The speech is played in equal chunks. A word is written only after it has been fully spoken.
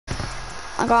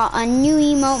I got a new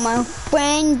emote. My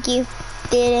friend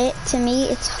gifted it to me.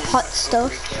 It's hot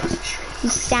stuff.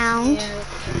 Sound.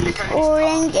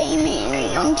 Orange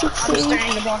gaming. 1, 2, 3. I'm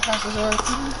starting the broadcast as well.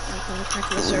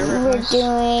 We're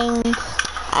doing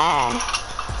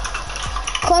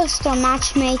custom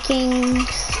matchmaking.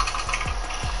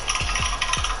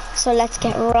 So let's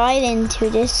get right into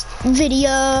this video.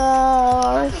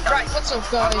 Right, what's up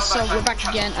guys? So we're back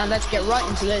again and let's get right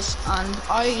into this. And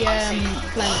I am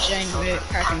playing with Shane with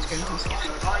Parkin scrims and stuff.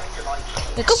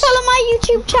 Go follow my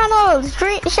YouTube channel,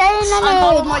 Shane and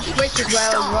follow my Twitch as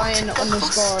well, Ryan_.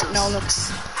 No, look.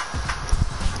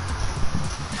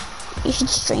 You should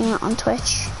stream it on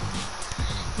Twitch.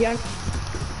 Yeah.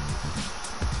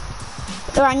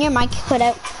 They're on your mic cut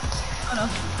out. I know.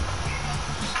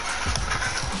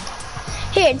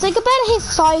 Here, it's like about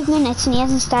his 5 minutes and he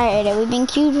hasn't started it. We've been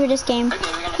queued for this game.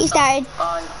 He started.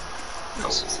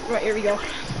 Right, here we go.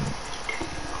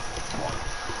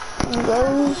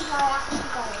 Go.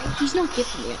 He's not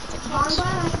giving me anything.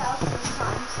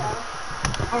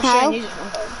 How?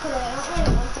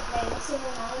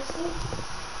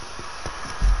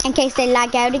 In case they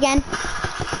lag out again.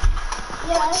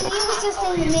 Yeah, he was just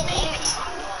in the middle.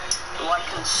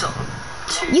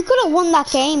 You could have won that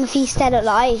game if he stayed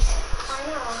alive. I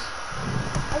know.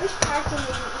 I wish Parkin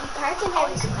had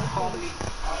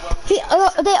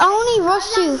They only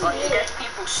rush you.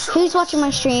 Who's watching my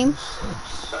stream?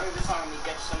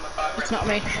 It's not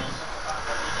me.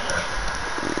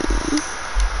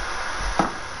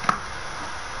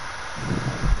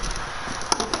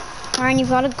 Aaron, you've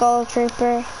got a gold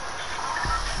trooper.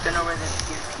 Don't know whether to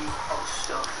give you whole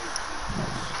stuff.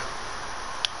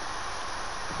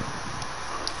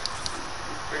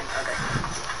 Okay.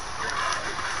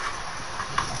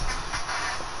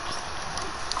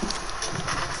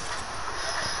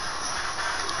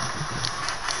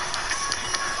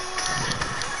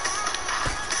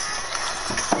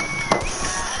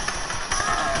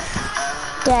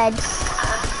 Dead.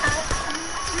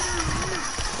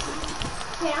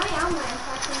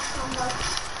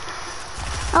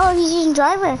 Oh, he's using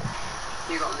driver.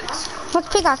 You got this. What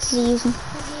pickaxe is he using?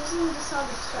 He's using the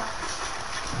solid strap.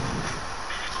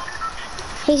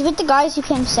 He's with the guys who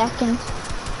came second.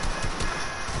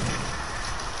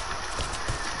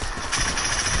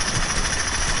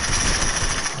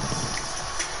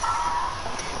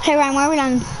 Hey Ryan, where are we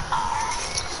on?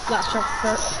 Last shark,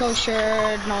 go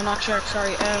sure, no not shark,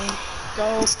 sorry,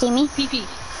 go Steamy? PP.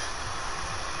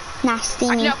 Nah,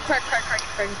 Steamy. No, crack.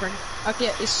 Okay,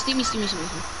 it's steamy.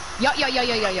 Yeah. Yeah.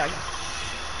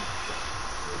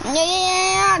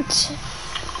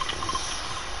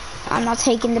 I'm not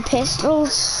taking the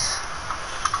pistols.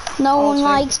 No one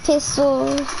likes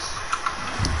pistols.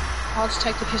 I'll just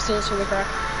take the pistols for the crack.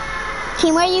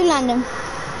 Team, where are you landing?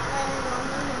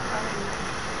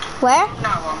 Where?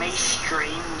 Now on my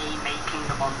stream, me making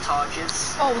the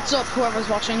montages. Oh, what's up, whoever's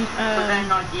watching? But then,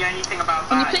 like, the only thing about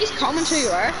Can you that please comment who you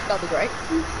are? That'd be great.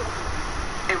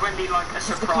 it wouldn't be like a the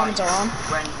surprise comments are on.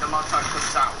 when the montage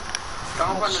comes out. The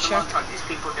whole point of the Sure. montage is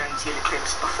people don't see the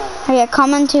clips before. Oh yeah,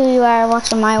 comment who you are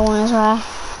watching my one as well.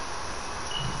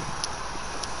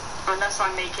 Unless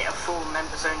I make it a full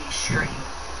members only stream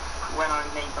when I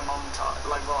make the montage,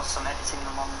 like whilst I'm editing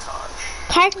the montage.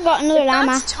 Parkin got another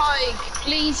llama. That's Tig.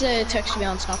 Please text me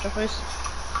on Snapchat, please.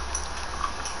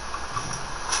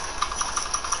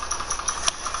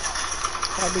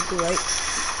 That'd be great.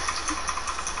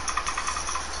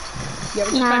 Yeah,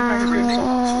 we're just playing Parkin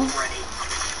scrims. Already.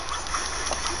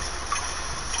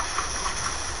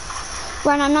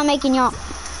 Ryan, I'm not making yacht.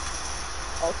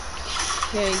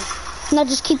 Okay. No,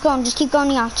 just keep going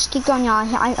yacht. Just keep going yacht.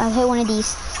 I'll hit one of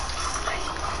these.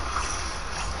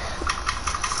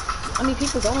 How many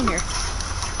people going here?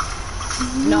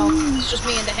 No, it's just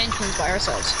me and the henchmen by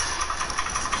ourselves.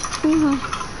 And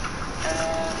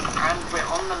we're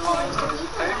on the line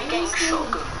of only getting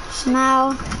shotguns.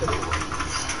 Now.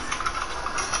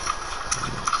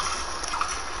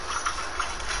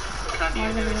 I'm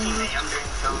doing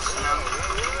films now.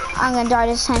 I'm gonna dart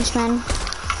this henchman.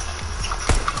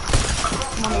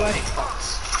 I'm on the way.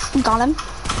 Got him.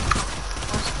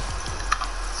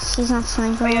 He's not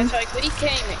swimming for Oh yeah, him. Tig, we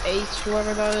came 8th,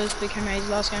 whoever that is, we came 8th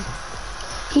last game.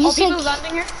 He just people like,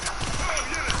 landing here?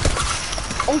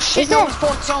 Oh shit, Is no, there? it's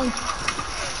fourth zone.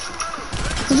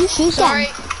 did you shoot Sorry.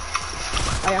 them?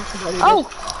 I actually bloody did. Oh,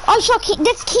 I shot Keen.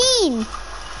 That's Keen.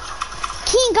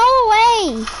 Keen, go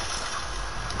away.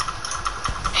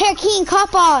 Here, Keen,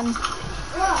 cop on.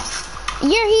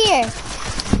 You're here.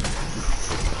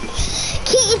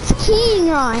 Keen, it's Keen,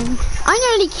 Ryan. I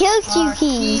nearly killed you,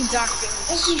 Keen. He's acting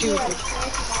stupid.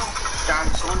 Damn,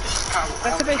 someone just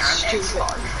That's a bit stupid.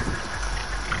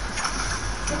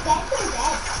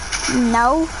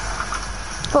 No.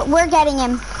 But we're getting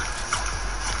him.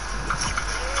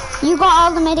 You got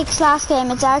all the medics last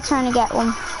game. It's our turn to get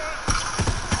one.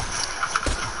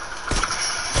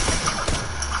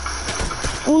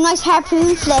 Oh, nice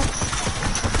harpoon flip.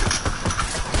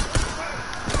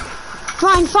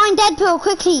 Ryan, find Deadpool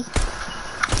quickly.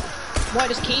 Why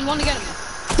does Keen want to get him?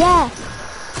 Yeah.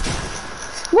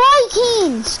 Why,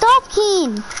 Keen? Stop,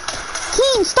 Keen.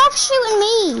 Keen, stop shooting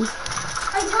me.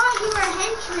 I thought you were a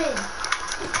henchman.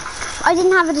 I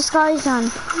didn't have a disguise on. You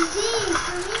did,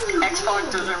 for me.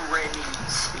 X5 doesn't really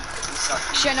speak to himself.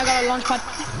 Shit, I got a launch pad.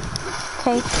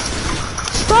 Okay.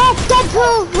 Stop,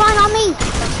 Deadpool. Ryan, on me.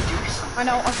 I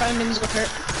know, I found him, he's got hurt.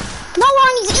 No,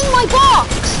 Ryan, he's in my box.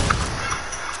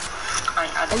 Oh,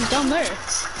 he's down there.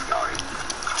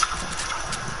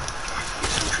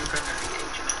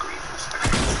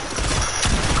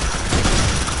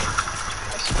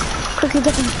 Quickly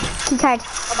get him. Key card.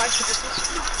 I'm actually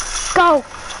just... Go.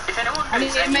 I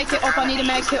need to make it up, I need to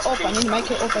make it up, I need to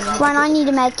make it up, I need to make it up. Ryan, I need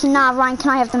a med kit. Nah, Ryan, can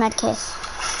I have the med kit?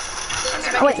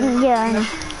 Wait, yeah, I know.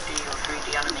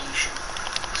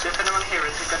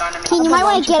 Keen, you might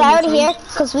want to get out of here,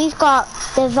 because we've got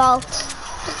the vault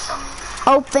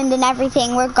opened and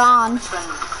everything. We're gone.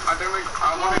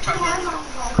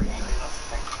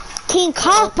 Keen,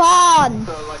 cop on!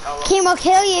 Keen will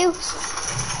kill you.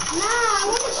 No, I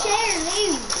want to share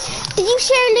loot. Did you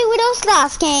share loot with us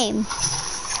last game?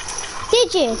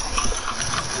 Did you?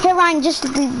 Here, Ryan, just,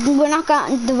 we're not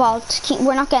getting the vault. Keen,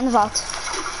 we're not getting the vault.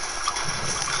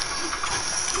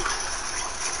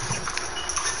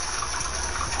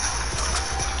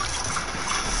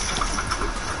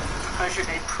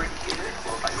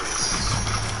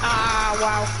 Ah,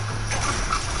 wow.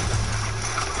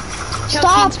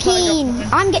 Stop, Keen.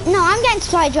 I'm getting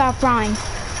supply drop, Ryan.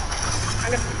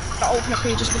 I'm gonna open it for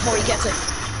you just before he gets it.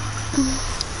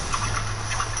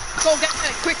 Go get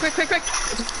it! Quick, quick, quick, quick!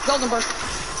 It's a golden burst.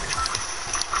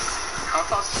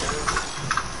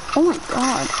 Oh my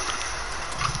god.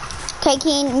 Okay,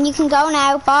 Keen, you can go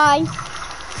now. Bye.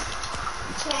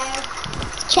 Ciao.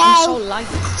 Ciao. I'm so light.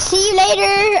 See you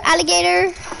later,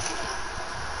 alligator.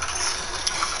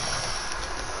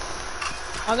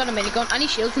 I got a minigun. Any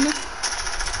shields in there?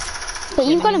 But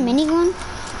you've got a minigun?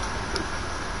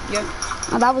 Yeah.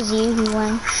 Oh, that was you who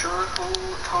won.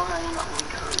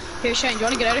 Here, Shane, do you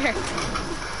want to get out of here?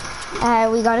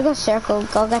 We gotta go circle.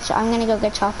 Go get. I'm gonna go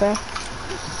get Chopper.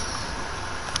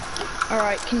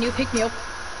 Alright, can you pick me up?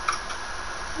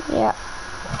 Yeah.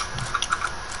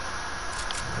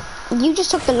 You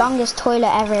just took the longest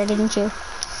toilet ever, didn't you?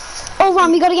 Oh,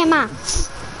 Ron, we gotta get mats.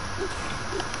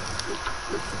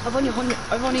 I've only, what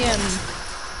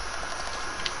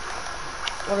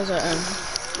is it,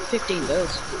 15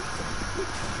 bills.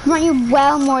 Ron, you're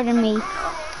well more than me.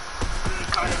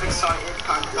 Kind of excited,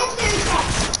 kind of not.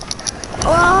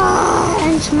 Oh,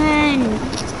 henchman.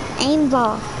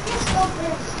 Aimball.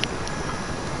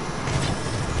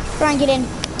 Ryan, get in.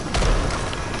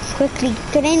 Quickly.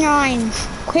 Get in, Ryan.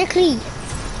 Quickly.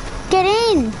 Get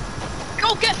in.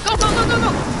 Go, go, go, go, go, go!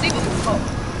 Leave it. Oh.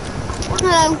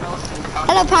 Hello.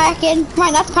 Hello, Parkin.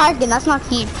 Ryan, that's Parkin. That's not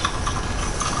you.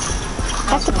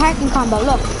 That's the Parkin combo.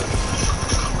 Look.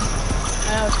 I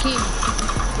know, it's key.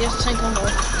 Yes, the same combo.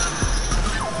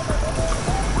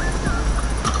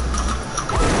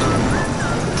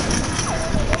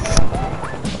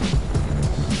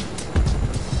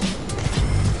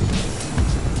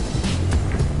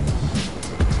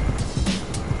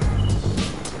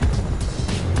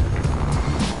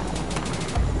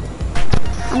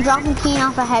 I'm dropping Keen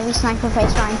off a heavy sniper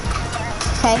face, Ryan.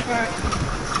 Okay?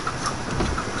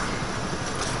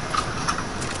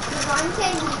 Ron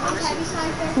saying he wants heavy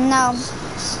sniper. No.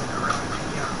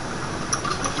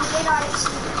 You did ice.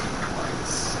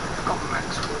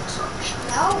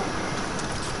 No.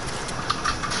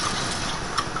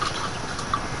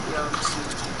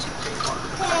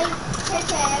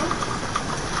 Okay.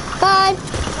 Bye.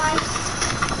 Bye.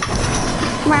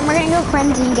 Ryan, we're gonna go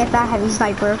frenzy and get that heavy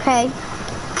sniper, okay?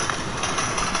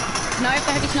 Can I have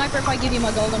the heavy sniper if I give you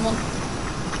my golden one?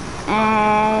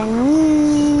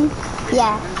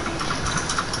 Yeah.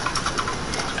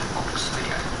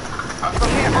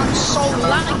 Here, I'm so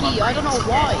laggy, I don't know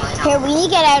why. Here, we need to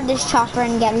get out of this chopper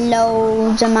and get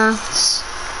loads of mats.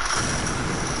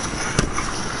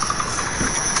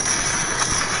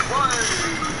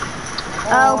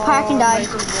 Oh, Parkin died.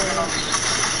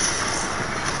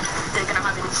 They're gonna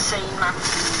have insane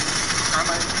maps.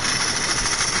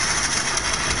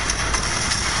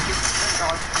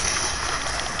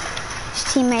 His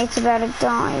teammate's about to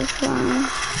die as well.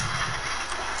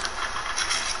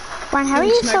 Ryan, how are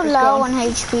you so low on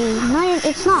HP? No,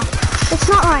 it's not. It's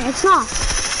not, Ryan. It's not.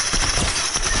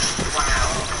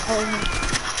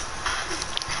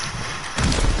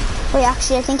 Wait,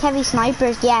 actually, I think heavy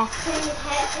snipers, yeah.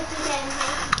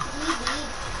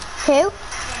 Who?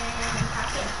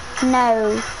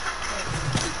 No.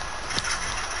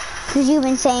 Because you've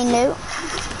been saying no.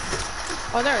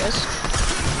 Oh, there it is.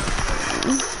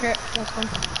 Here, that's one.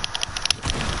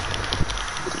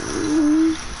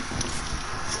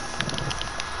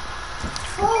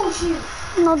 Oh shoot!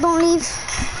 No, don't leave.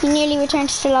 He nearly returned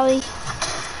to the lobby.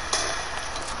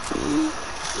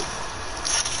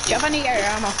 Do you have any air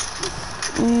ammo?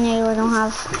 No, I don't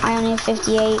have. I only have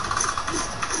 58.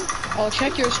 I'll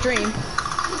check your stream.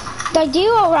 I do,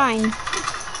 oh, Ryan.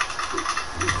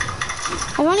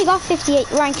 I've only got 58.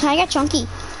 Ryan, can I get chunky?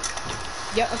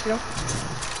 Yeah, let's go.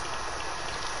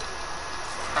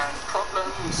 And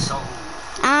problem solved.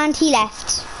 And he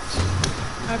left.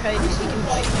 Okay, just you can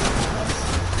fight.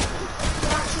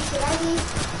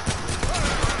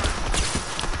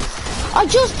 I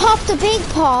just popped a big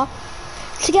paw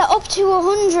to get up to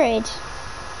 100.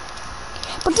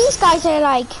 But these guys are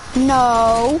like,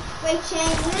 no. Wait, Shane,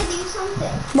 I'm gonna do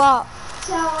something. What?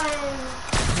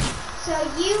 So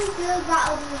you build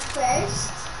battle me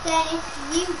first. Then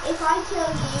if I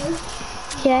kill you,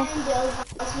 Yeah. then build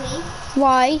battle me.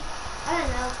 Why? I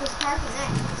don't know, because Parkin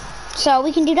next. So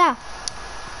we can do that.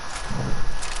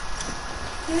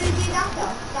 You wanna do that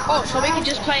though? That Oh, one, so we can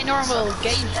just play normal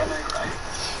games.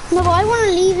 No, but I want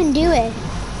to leave and do it.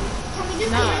 Can we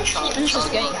just Nah, finish this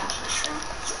game.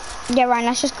 Yeah, Ryan,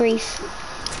 that's just grief.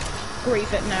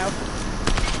 Grief it now.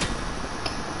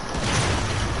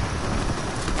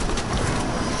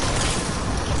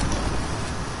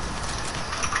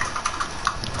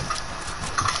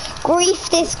 Grief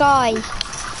this guy.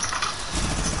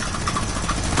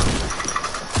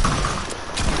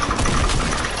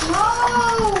 No!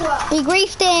 We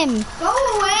griefed him. Go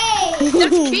away!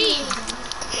 That's me!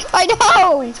 I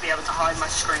know. To be able to hide my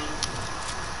screen.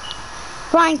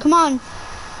 Ryan, come on.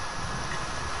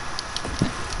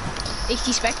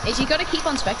 Is he gotta keep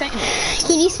on spectating?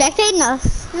 Can you spectating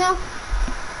us? No.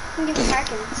 I'm gonna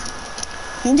Parkin.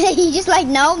 He just like,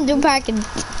 no, I'm doing parking.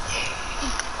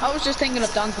 I was just thinking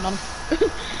of dancing on.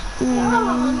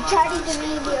 Oh, Charlie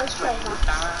D'Amelio's profile.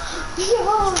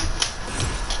 Yo!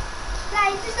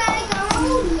 Guys, just gotta go.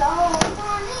 Yo,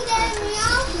 mommy, get me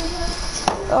off.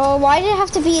 Oh, why did it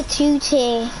have to be a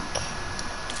 2-tick?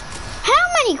 How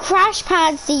many crash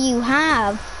pads do you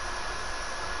have?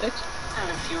 Six. And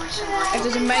a few recently. If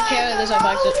there's a med here, there's a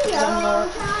exit. I'm lower.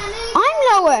 I'm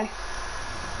lower.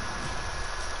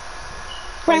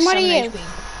 Ryan, what are you?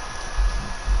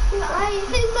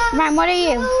 Ryan, what are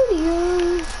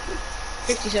you?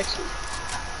 56.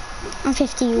 I'm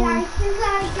 51.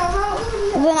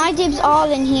 Then I dibs all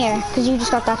in here, because you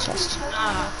just got that chest.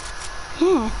 Ah.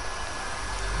 Yeah.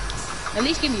 At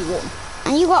least give me one.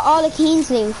 And you got all the Keen's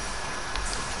loot.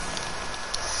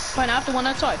 Fine, I have the one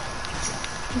outside.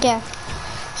 Yeah.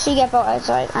 So you get both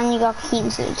outside, and you got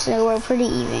Keen's loot, so we're pretty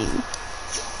even.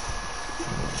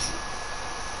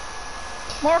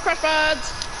 More crash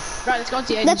pads! Right, let's go to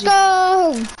the Let's agency.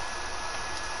 go!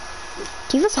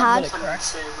 Do you have a pad?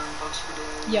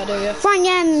 Yeah, do you? Ryan,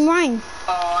 yeah, Ryan.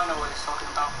 Oh, I know what he's talking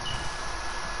about.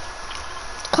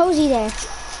 Cozy there.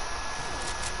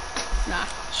 Nah,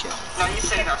 shit. No, you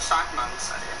say that Sackman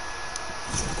said it.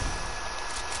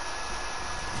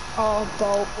 Oh,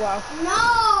 bolt, wow.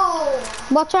 No!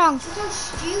 What's wrong? You're so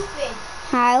stupid.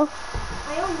 How?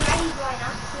 I already got an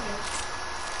accident.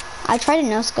 I tried to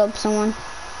no-scope someone.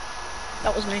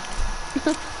 That was me.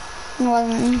 It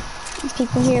wasn't me. There's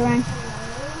people here, Ryan.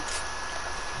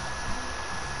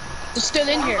 They're still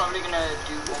in I'm here. probably gonna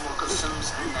do one more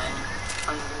customs and then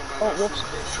I'm gonna go whoops.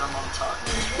 from on top.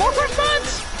 More crash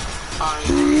pads!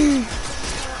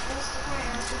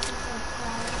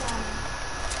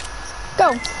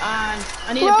 Go. And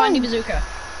I need a Run. bandy bazooka.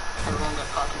 Everyone get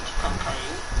Parkin to come play.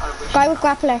 I wish. Guy with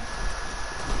grappler.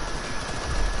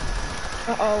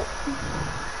 Uh-oh.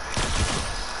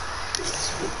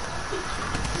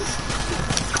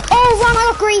 Oh, Ron, I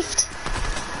got griefed.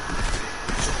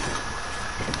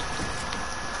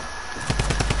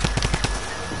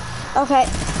 Okay.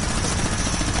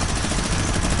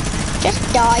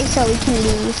 Just die so we can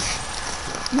leave.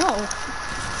 No.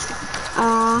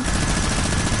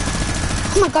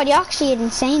 Oh my god, you actually did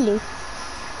insanely.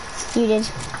 You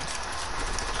did.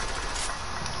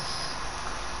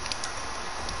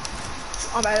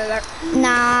 I'm out of there.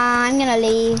 Nah, I'm gonna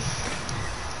leave.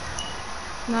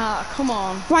 Nah, come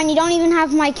on. Ryan, you don't even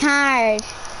have my card.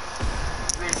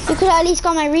 You could at least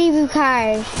got my reboot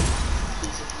card.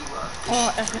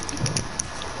 Oh,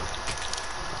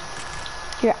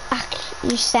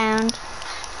 You sound.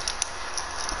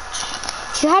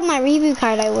 If you had my review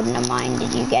card, I wouldn't have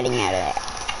minded you getting out of there.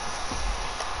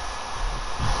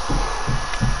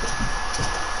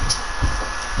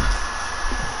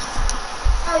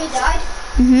 Oh, you died?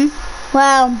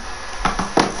 Well,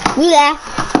 we left.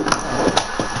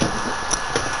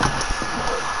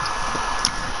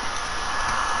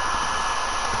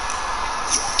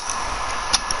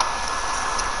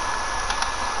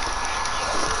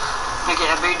 Okay,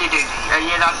 are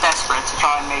you that desperate to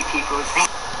try and make people think?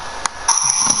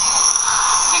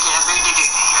 Okay,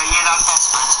 are you that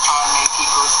desperate to try and make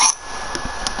people think?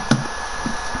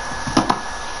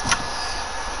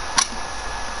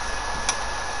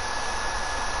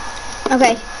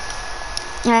 Okay.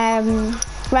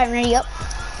 Right, ready up.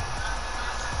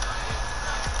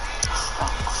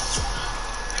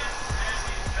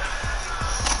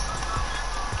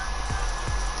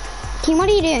 Team, what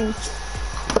are you doing?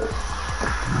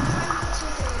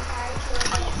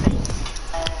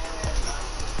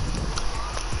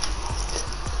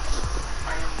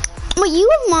 Wait, you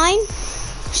have mine?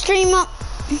 Stream up.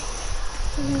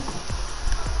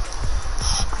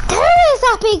 There is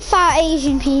that big fat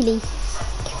Asian peely.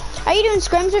 Are you doing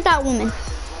scrims with that woman?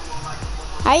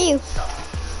 Are you?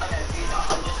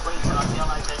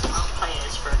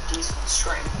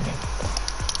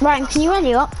 Ryan, can you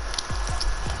ready up?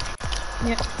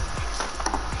 yeah.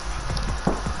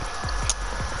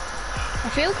 I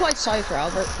feel quite sorry for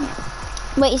Albert.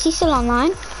 Wait, is he still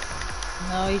online?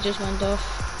 No, he just went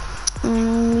off.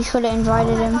 We should have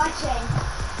invited him.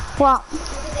 What?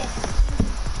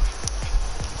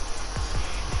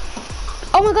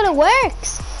 Oh my god, it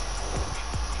works!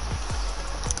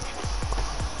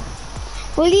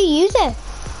 Will you use it?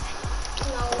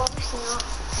 No, obviously not.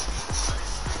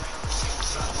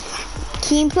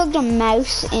 Can you plug the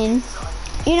mouse in?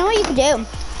 You know what you could do?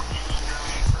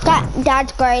 Got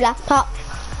Dad's grey laptop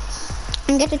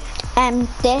and get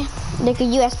like a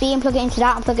USB and plug it into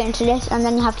that and plug it into this, and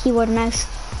then you have keyboard and mouse.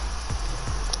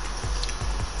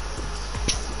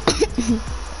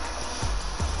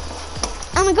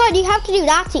 Oh my god, you have to do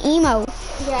that to emo.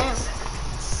 Yeah.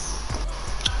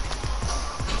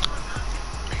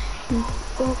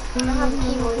 I have a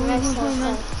keyboard and mouse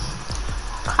also.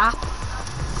 Crap.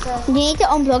 You need to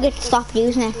unplug it to stop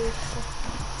using it.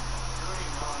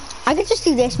 I could just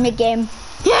do this mid-game.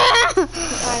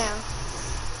 I know.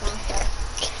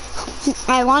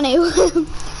 I want to.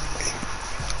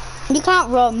 You can't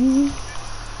run.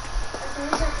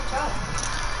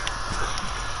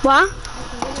 What?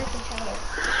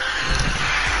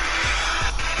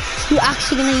 You're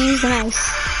actually gonna use the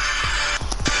mouse.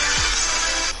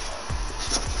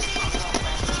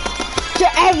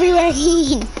 You're everywhere,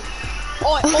 Keen.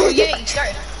 Oh yeah, he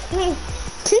started.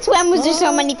 Since when was there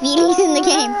so many peelies in the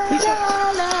game?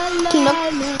 Keen, look,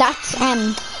 that's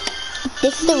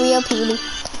this is the real peely.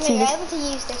 You're able to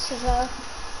use this as well.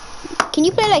 Can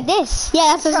you play like this?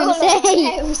 Yeah, that's what I was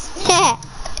gonna say. Yeah.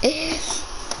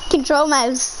 Control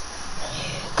mouse.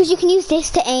 Because you can use this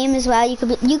to aim as well. You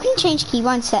can change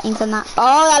keyboard settings on that.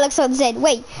 Oh, that looks so insane.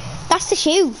 Wait, that's the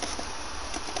shoe.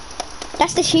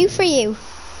 That's the shoe for you. Yeah.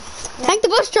 Thank the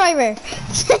bus driver.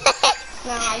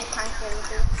 No, I can't do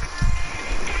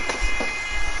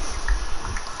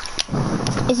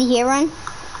it. Is he here, Ryan? Do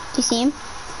you see him?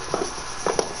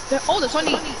 Oh, there's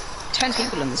only 10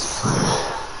 people in this.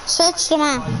 Search the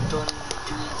man.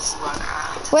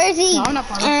 Where is he? No, I'm not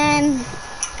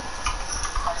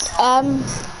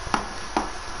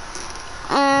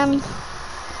Oh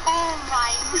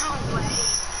my, no way.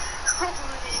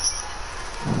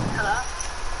 Hello?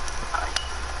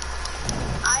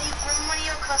 Hi. I'm one of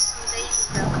your customers ages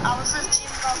ago. I was at Gym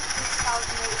about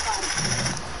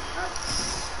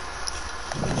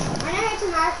 2085. I know how to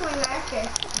mark my marker.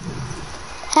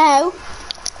 How?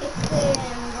 It's the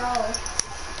roll.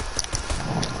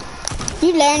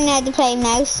 You learn how to play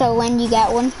mouse, so when you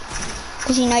get one,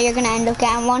 because you know you're gonna end up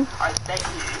getting one. I bet you.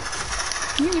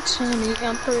 You tell me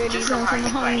I'm pretty drunk from the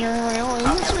hunger.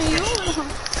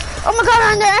 Oh my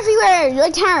god, they're everywhere!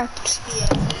 Like carrots.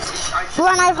 We're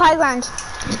on our high ground.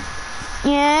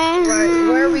 Yeah. Right,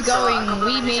 where are we going?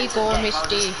 We may go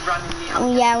Misty.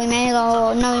 Oh, yeah, we may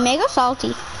go. No, we may go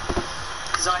salty.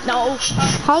 No.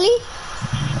 Holly?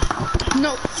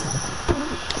 No.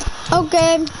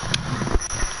 Okay.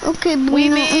 Okay, We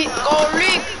may go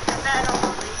Rig.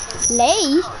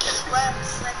 Lake?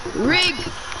 Rig.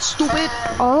 Stupid.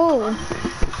 Oh.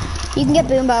 You can get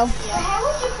Boombo. How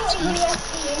would you put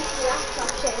USB into the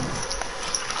laptop, Shane?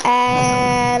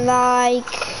 Like...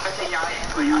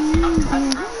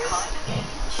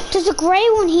 There's a grey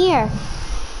one here.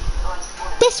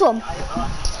 This one.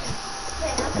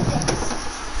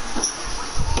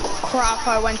 Crap,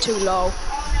 I went too low.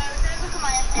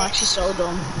 I'm actually so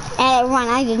dumb. Ryan,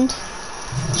 I didn't.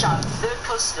 Chat, the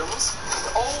customs.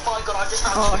 Oh my god, I just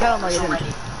found Oh, hell no, you didn't.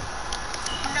 already.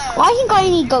 Well, I think I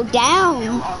need to go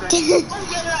down.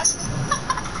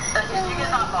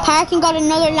 Parkin got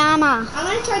another llama. I'm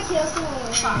gonna try to kill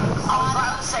someone.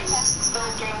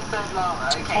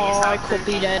 Oh, I could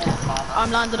be dead.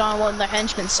 I'm landed on one of the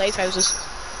henchmen's safe houses.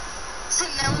 So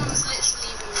no one's literally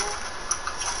even there.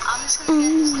 I'm just gonna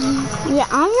get this done. Yeah,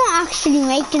 I'm not actually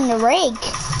making the rig.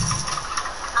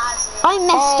 I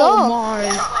messed Oh up. my.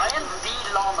 I am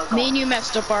the llama god. Me and you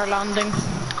messed up our landing.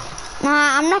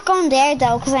 Nah, I'm not going there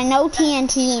though, because I know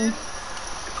TNT.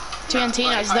 TNT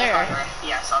is there.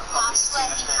 Yes, I've probably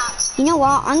seen it. You know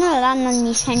what? I'm gonna land on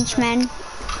these henchmen. You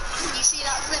see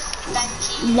that cliff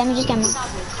bench? Let me just get my...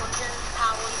 Savage, 100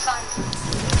 power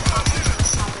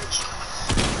savage.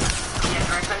 Yeah,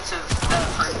 there are loads of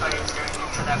pro players going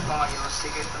into their files to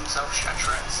give themselves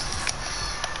shreds.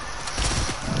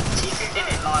 See if you did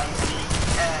it live,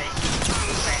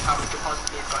 you say how we could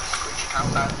possibly have got a Twitch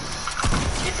account back.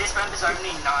 If this members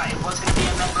only night, it was going to be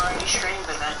a member only stream,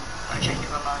 but then I changed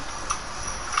my mind.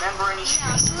 Member only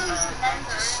streams are going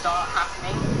to start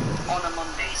happening on a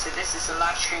Monday, so this is the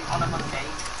last stream on a Monday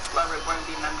where it won't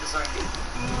be members only.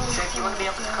 So if you want to be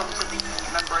able to come to the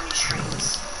member only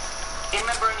streams, in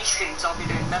member only streams I'll be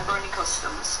doing member only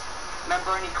customs,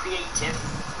 member only creative,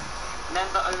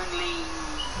 member only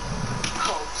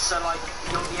pubs, so like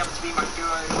you'll be able to be my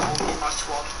duo or be my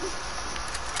squad,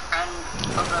 and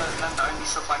other member only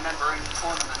stuff like member only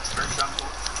tournaments, for example.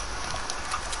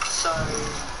 So,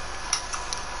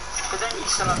 but then you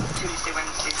still have Tuesday,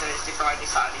 Wednesday, Thursday, Friday,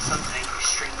 Saturday, Sunday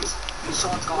streams.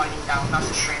 Someone's gliding down, that's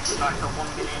a stream tonight for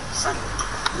 1,000,000%.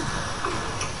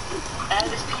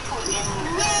 There's people in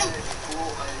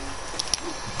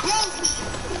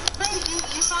Bro,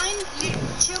 you fine? You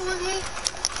chill with me?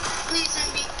 Please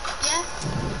don't be, yeah?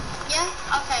 Yeah?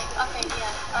 Okay,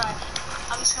 yeah, alright.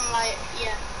 I'm just gonna like,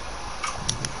 yeah.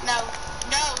 No,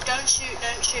 don't shoot,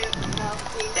 no,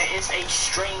 please. There is a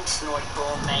strange sniper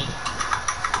on me.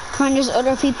 Come on, there's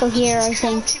other people here, I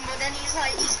think. But then he's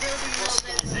building a little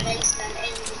bit of space and then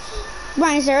aiming at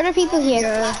Ryan, is there other people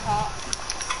here?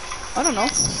 I don't know.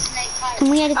 Can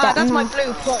we edit that? That's my No.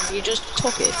 blue point. You just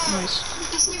took it.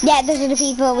 Nice. Yeah, those are the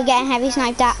people we're getting heavy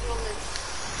sniped at.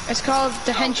 It's called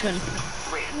the henchman.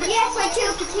 Yes, I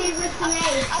killed the kid with the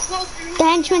nade. The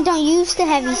henchmen don't use the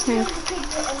heavy snipe.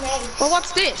 Well,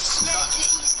 what's this?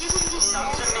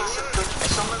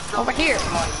 Over here.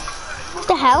 What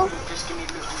the hell? Just give me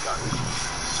loot and go.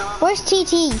 Some of Where's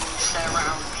TT? them stay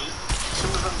around me,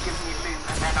 some of them give me loot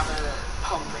and then have a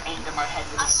pump aimed at my head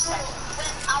with a second.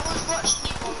 I was watching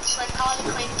you once when Harley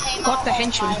Quinn came What out. the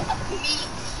henchman?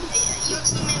 Your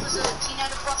teammate was you know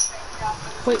the prostrate girl.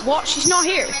 Wait, what? She's not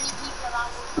here. Many people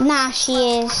around. Nah, she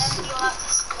is. And then you'll have to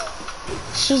split.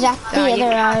 She's at the you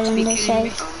other have to be island, they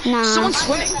say. kidding Nah. Someone's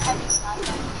swimming. It's a heavy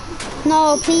sniper.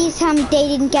 No, please tell me they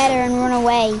didn't get her and run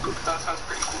away. That sounds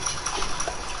pretty cool.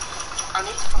 I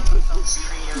need to find myself a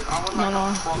trio. I want like No.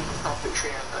 one proper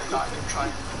trio though that I can try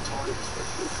and tournament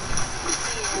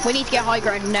with. We need to get high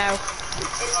ground now.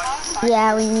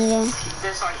 Yeah, we need it.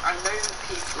 There's like, I know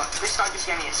people, like this guy just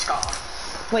gave me a scar.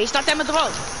 Wait, is that them at the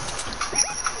vault?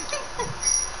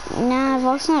 Nah, the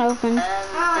vault's not open.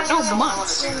 There's Oh, someone I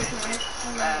months. wanna do it with,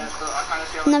 but I kind of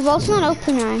feel The like vault's not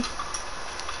open, Ryan. the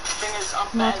thing is, I'm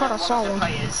No, I better thought than I saw one of the one.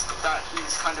 players that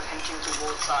he's kind of hinting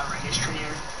towards hiring his trio.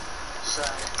 So,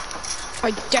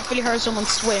 I definitely heard someone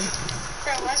swim.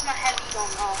 Bro, where's my heavy gun?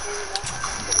 Oh, here we go.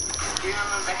 do you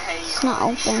remember hey? It's not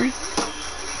open.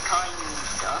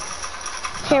 Kinda.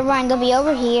 Here, Ryan, they'll be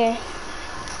over here.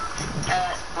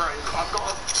 Bro, I've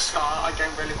got a scar. I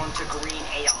don't really want a green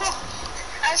AR.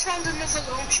 I just found another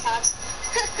launch pad.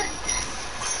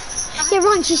 Yeah,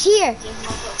 Ryan, she's here.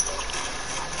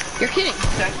 You're kidding.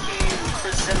 Thank you,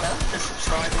 Priscilla, for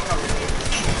subscribing. I really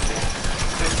appreciate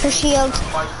it. Her shield.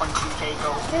 5.2k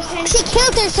gold. She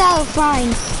killed herself,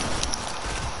 Ryan.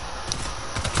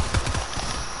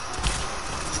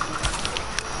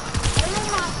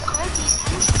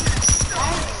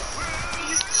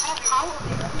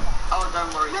 Oh,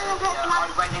 don't worry. I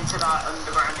went into that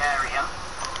underground area.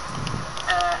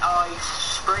 I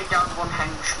sprayed down one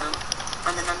henchman,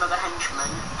 and then another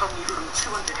henchman put me from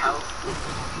 200 health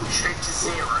straight to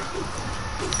 0.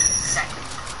 Second.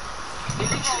 He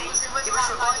literally, he was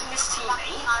reviving his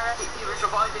teammate, he was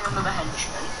reviving another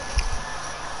henchman.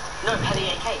 No, had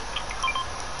the AK.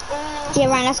 Yeah,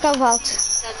 Ryan, let's go vault.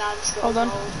 Hold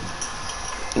on.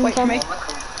 Wait for me.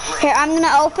 Okay. Here, I'm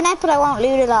gonna open it, but I won't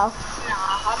loot it all.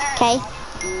 Okay.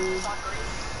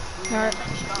 Alright.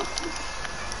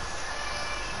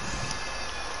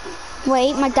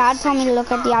 Wait, my dad told me to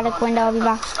look at the attic window. I'll be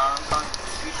back.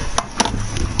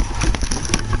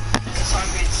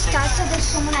 Dad said there's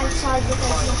someone outside with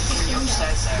us. The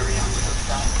upstairs area.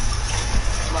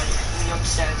 Like, in the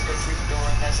upstairs, go through the door,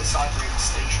 and there's a cyber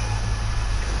station.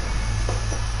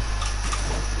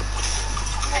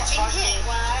 In here,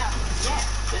 where I am. Yeah,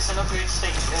 there's an upgrade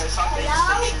station, cyber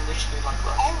station, literally like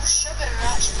right. Oh, sugar,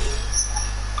 actually.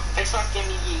 It's like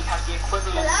giving you have the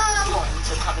equivalent point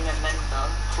of having a member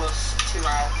plus 2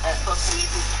 hours, plus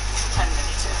 10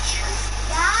 minutes of stream.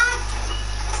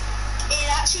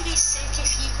 It'd actually be sick if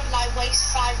you could like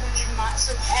waste 500 mats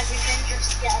of everything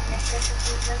just to get a mythic or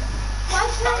something. That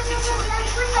would be terrific.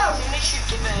 I think they should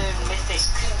give a mythic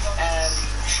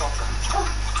shotgun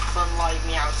from like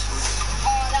Meowswood.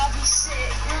 Oh, that'd be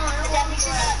sick. That'd be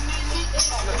sick.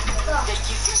 They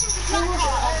give the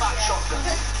combat shotgun.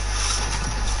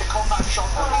 The combat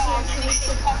shotgun.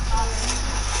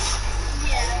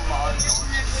 Yeah, just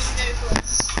never no.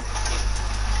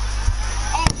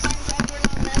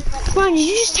 Come on, did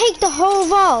you just take the whole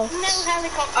wall? No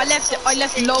helicopter. I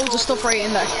left loads of stuff right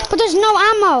in there. But there's no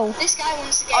ammo. This guy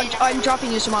wants to get I'm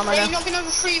dropping you some ammo Are you now. not going over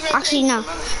free Actually, no.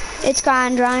 It's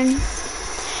gone, Ryan.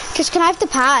 Just can I have the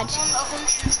pad?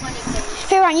 120.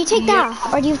 Here, Ryan, you take that.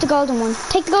 Or do you have the golden one?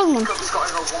 Take the golden one.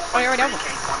 I already have one.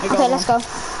 Okay, let's go.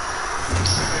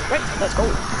 Right, let's go.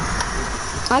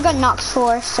 I got knocked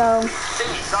 4, so...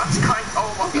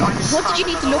 What did you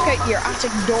need to look at your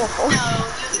attic door for?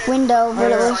 Window,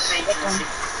 but it was...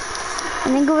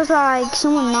 I think it was like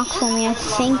someone knocked for me. I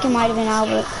think it might have been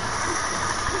Albert.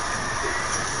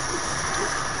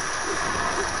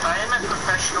 I am a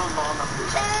professional mama.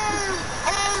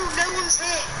 Oh, no one's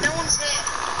hit. No one's hit.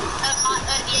 At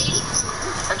the agency.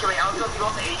 Okay, wait, I'll drop you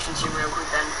off the agency real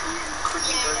quick then. Could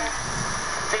you go?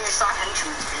 Thing is, that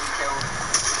henchman's being killed.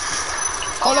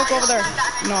 Oh, look over there.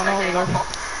 No, no, over there.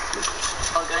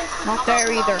 Not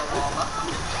there either.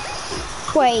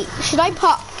 Wait, should I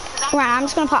pop... Right, I'm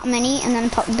just going to pop mini and then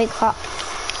pop the big pop.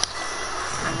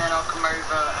 And then I'll come over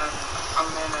and I'm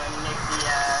going to nick the...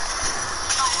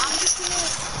 I'm just going to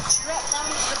drop down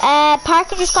the...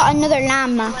 Parker just got another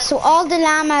llama. So all the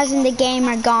llamas in the game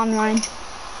are gone, Ryan.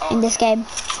 In this game.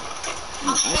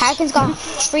 Parkin's got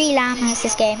 3 llamas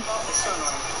this game.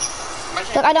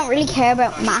 Look, I don't really care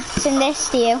about mats in this,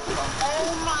 do you?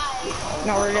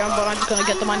 Not really, but I'm just gonna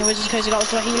get them anyways in case it goes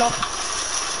to a heal off.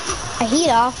 A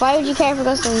heal off? Why would you care if it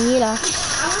goes to a heal off?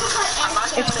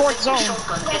 It's 4th zone.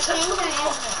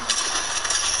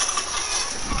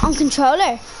 On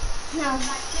controller? No.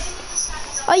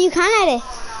 Oh, you can edit.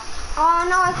 Oh,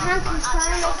 no, I can't control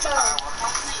it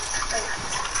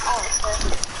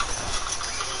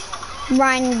though.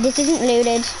 Ryan, this isn't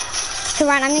looted. So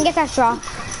Ryan, I'm gonna get that drop.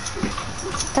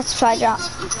 That's a supply drop.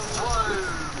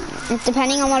 And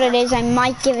depending on what it is, I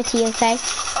might give it to you, okay?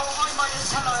 Oh my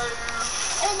god.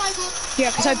 Yeah,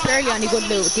 because I have barely any good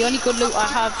loot. The only good loot I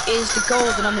have is the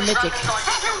golden and the mythic.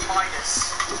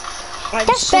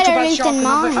 That's better loot than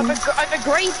mine. I have a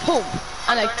grey pump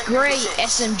and a grey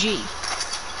SMG.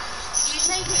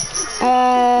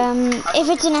 If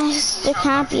it's an it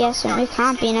can't be SMG. It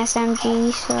can't be an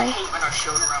SMG. So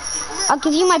I'll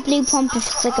give you my blue pump if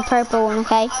it's like a purple one,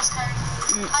 okay?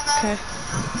 Okay.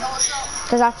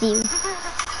 Because that's you.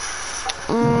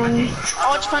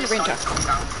 Oh, it's found a ranger.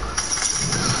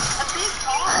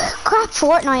 Crap,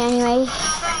 Fortnite anyway.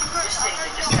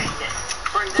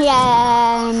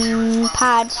 Yeah,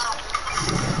 pad.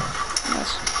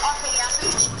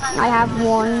 I have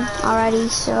one already,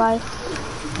 so I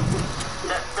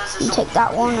you take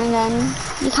that one, and then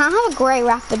you can't have a grey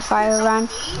rapid fire run.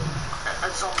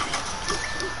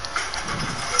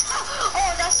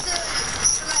 Oh, that's the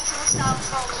symmetrical style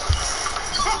from...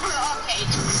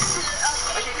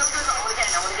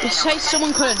 You say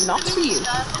someone could have knocked you?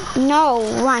 No,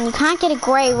 Ron, you can't get a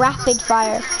grey rapid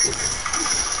fire.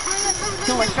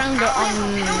 No, I found it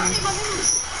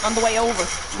on the way over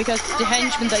because the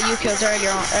henchman that you killed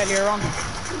earlier on.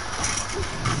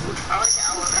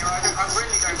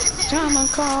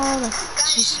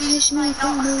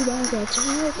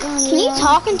 Can you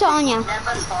talk into Anya? You have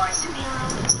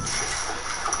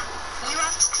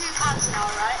 2 pads now,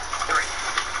 right? 3.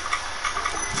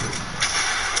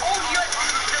 Oh,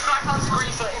 the black house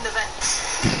reefer in the vents.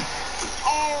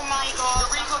 Oh my god.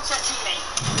 The recon set teammate.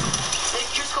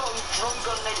 They've just got a drum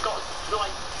gun, they've got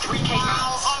like 3k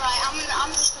Wow, rounds. alright,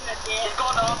 I'm just gonna dip. They've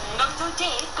got no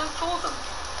dip, go for them.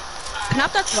 Can I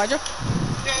have that, Roger?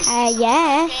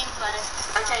 Yeah.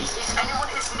 Okay, if anyone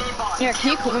is nearby... Yeah,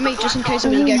 can you come with me just in case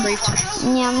I'm gonna get griefed?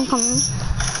 Yeah, I'm coming.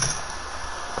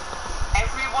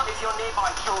 Everyone, if you're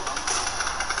nearby, kill them.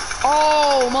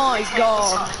 Oh my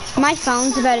god. My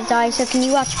phone's about to die, so can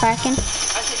you watch Parkin?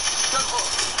 Okay, go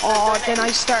up. Oh, then I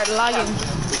start lagging.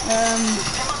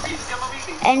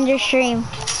 End your stream.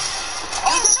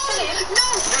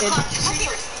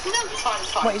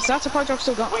 Wait, is that supply drop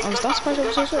still gone? Oh, is that supply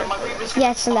drop still short?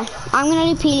 Yeah, it's still there. I'm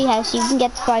gonna do Peely House, you can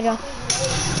get the supply drop.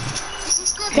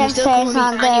 You still come with Downstairs me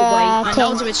on anyway. I the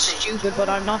know it's a thing. bit stupid, but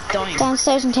I'm not dying.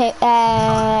 Downstairs in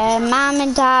Mom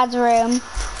and Dad's room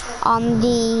on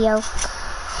the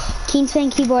Keen Twin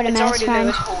keyboard and It's mouse already friend.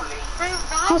 loaded.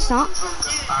 No, it's not.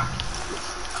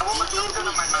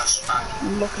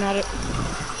 I'm looking at it.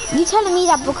 You telling me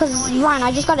that because Ryan,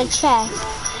 I just got a check.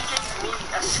 Me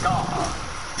a scar.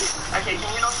 Okay,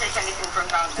 can you not take anything from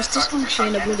down there? Is this actually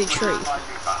in a bloody tree?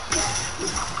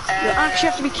 You actually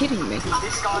have to be kidding me.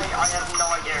 This guy, I have no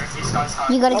idea if this guy's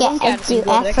home. You gotta I get won't a get do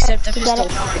anything, effort except if to it's get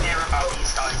still- it. No idea about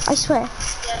these guys. I swear.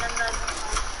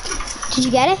 Did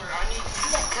you get it?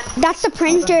 That's the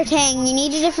printer thing. You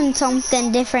need a different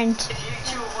something different. If you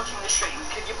two are watching the stream,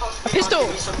 could you possibly... A pistol!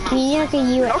 You need like a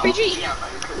U. RPG!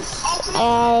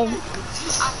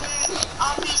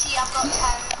 RPG, I've got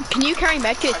 10. Can you carry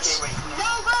medkits? Go.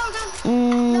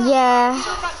 Yeah. Yeah,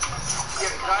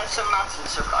 can I have some mats and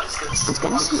stuff, guys? Because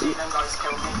obviously them guys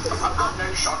killed me. I've got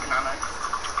no shotgun ammo,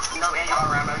 no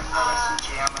AR ammo, no SMG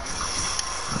ammo.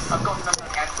 I've got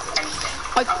nothing, anything.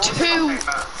 Like two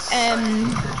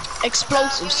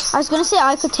explosives. I was gonna say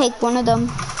I could take one of them.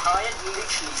 I had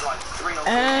literally like 3 or 4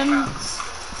 mats.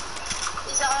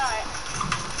 Is that alright?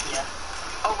 Yeah.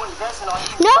 Oh wait, there's an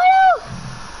item. No.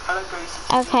 Hello,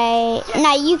 Gracie. Okay.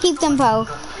 No, you keep them both.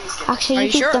 Please get Actually, Are you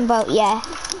you keep sure? them both. Yeah.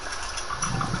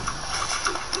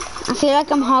 I feel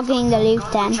like I'm hogging the loot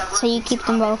then, so you keep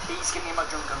them both. Please give me my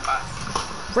drum gun back.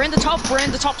 We're in the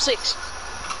top 6.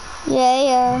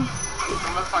 Yeah.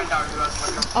 I'm gonna find out who has my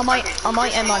drum gun. I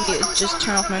might end my video, just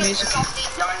turn off my music. Yeah,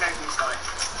 I know who's got it.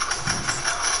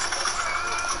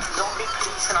 Zombie,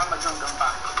 please can I have my drum gun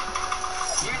back?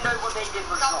 You know what they did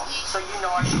was wrong, so you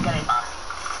know I should get it back.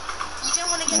 You don't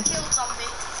want to get killed, zombie.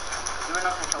 You were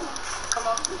not gonna kill them. Come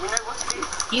on, you know what to do.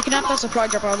 You can have that supply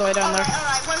drop all the way down there.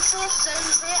 Alright, when source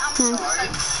zone's here, I'm source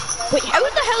zone. Wait, how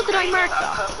the hell did I mark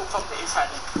that? Purple puppet is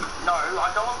heading. No,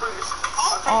 I don't want Bruce.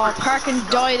 Oh, Parkin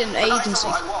died in That's agency.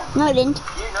 what I want. No, I didn't.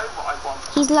 You know what I want.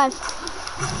 He's alive.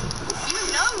 You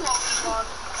know what we want.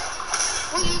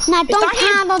 What you Now, don't that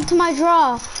him? hand onto my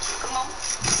draw. Come on.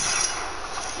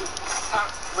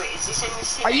 Wait, is this in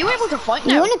this Are you able to fight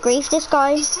You now? wanna grief this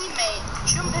guy? his teammate?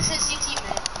 Jump if it's your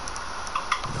teammate.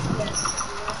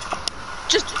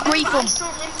 Just grief him. Still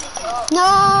him,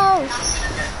 No.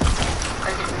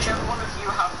 Okay, whichever one of you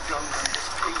have drum gun, just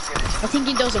please do it. I think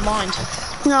he doesn't mind.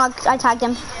 No, I tagged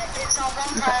him. It's our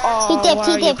one priority. Oh, He dipped. wow,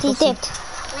 He you dipped. He pussy. dipped.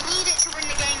 We need it to win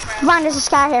the game, bro. Ron, there's a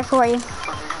scar here for you.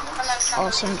 Hello, Sam.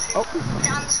 Awesome. Oh,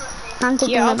 Dance with me. I'm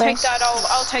taking yeah, my I'll take best. that over.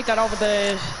 I'll take that over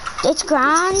the. It's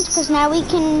grand because now we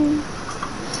can.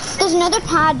 There's another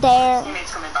pad there.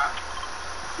 Teammate's coming back.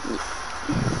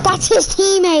 That's his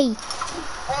teammate.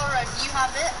 Aura, you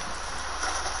have it?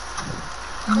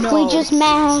 No. We just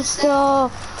messed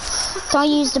up. Don't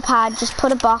use the pad. Just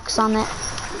put a box on it.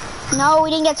 No, we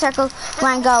didn't get circle.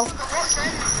 Ryan, go. But what zone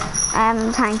is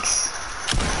it? Thanks.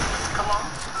 Come on.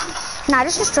 Nah,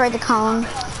 just destroy the cone.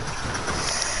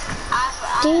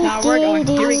 Nah, we're going.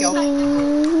 Here we go.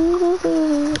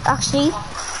 Actually,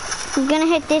 I'm gonna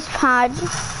hit this pad.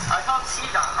 I can't see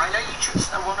that. I know you chose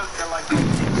one of the like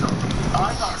things up.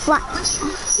 I can't see.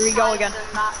 Right. Here we go again.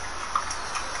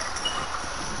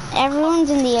 Everyone's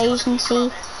in the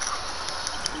agency.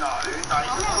 No, that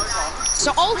is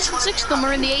So all 6 of them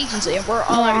are in the agency, and we're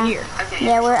all out here. okay.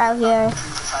 Yeah, we're out here.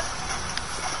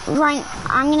 Right,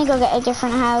 I'm gonna go get a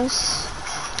different house.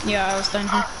 Yeah, I was down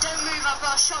here. Don't move, I've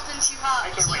got a shotgun too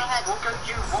hard. Okay, It's in wait. your head. We'll go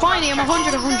do one. Finally, I'm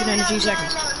 100 in a few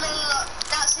seconds. Look.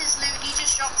 That's his loot. He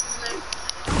just dropped his loot.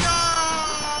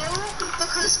 No!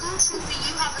 Because ultimately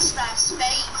you have a spare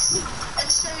space. And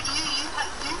so do you.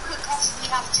 You could possibly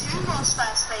have 2 more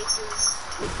spare spaces.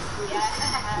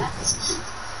 Yes.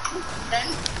 Then,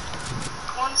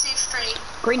 1, 2, 3.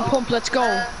 Green pump, let's go.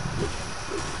 Yeah,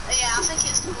 I think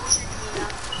it's the bullshit for me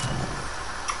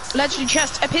now. Legendary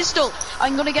chest, a pistol.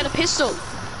 I'm gonna get a pistol.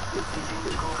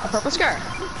 A purple scar.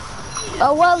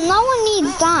 Oh well, no one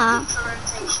needs that. For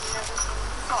rotation and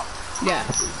everything. Yeah.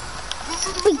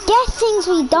 We get things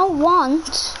we don't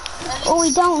want or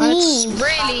we don't It's need.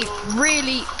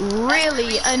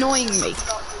 really annoying me.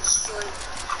 Got destroyed.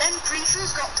 Then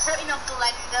Creature's got put in a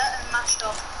blender and mashed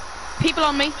up. People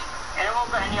on me. Anyone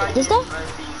got any ideas Is there? where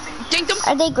do you think Dink them.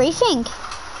 Are they griefing?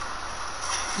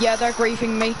 Yeah, they're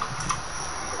griefing me.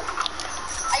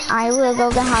 I will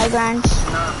go get high ground.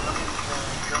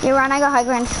 Yeah, Ryan, I got high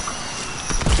ground.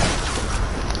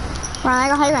 Ryan, I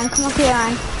got high ground. Come up here,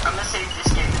 Ryan. I'm gonna save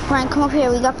this game. Ryan, come up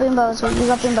here. We got boombows. We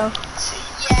got boombow.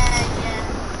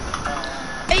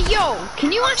 Hey, yo,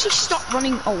 can you actually stop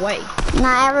running away?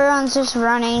 Nah, everyone's just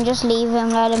running. Just leave him.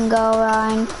 Let him go,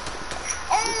 Ryan.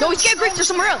 No, he's getting griefed to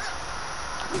somewhere else.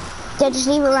 Yeah, just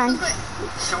leave it, Ryan.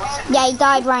 Yeah, he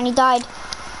died, Ryan. He died.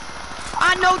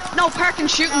 Ah, no,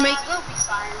 Parkin's shooting me.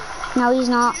 No, he's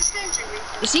not.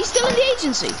 Is he still in the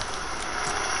agency?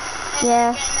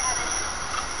 Yeah.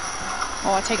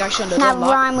 Oh, I think I shouldn't have Now, done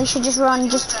that. Ryan, we should just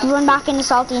run back into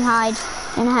Salty and hide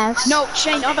in the house. No,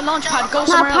 Shane, I have a launch pad. Go Now,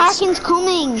 somewhere else. Parkin's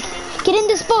coming. Get in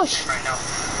this bush. Right now.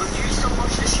 Would you still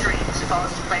watch the streams if I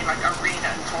was to play like arena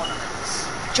and tournaments?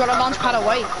 Do you want a launch pad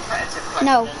away? Competitive play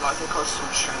No. and then, like a custom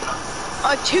streamer.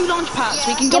 I have 2 launch pads.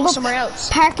 We can Yeah, go but somewhere else.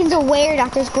 Parkin's aware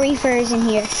that there's griefers in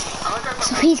here.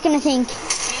 So he's gonna think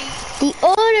the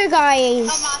other guys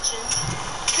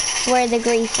were the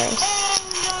griefers.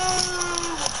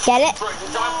 Get it? Bro, you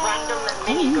don't have random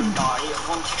minigun guy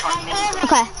want to try minigun.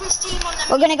 Okay.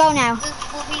 We're gonna go now.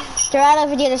 They're all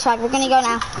over the other side. We're gonna go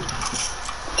now.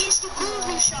 It's the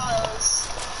Google Shires.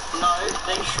 No,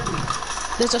 they shouldn't.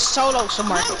 There's a solo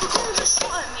somewhere. No, they just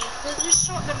shot at me. They just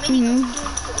shot the minigun.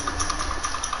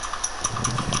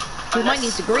 We might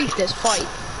need to grief this fight.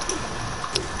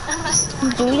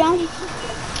 Do we don't?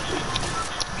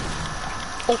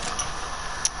 Oh.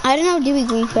 I don't know. Do we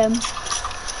grief them?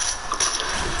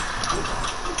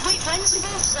 Wait, when's the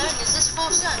full zone? Is this full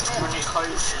zone? When it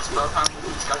closes, but apparently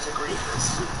these guys are griefers.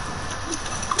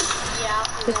 Yeah.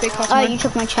 This big pot. Oh, you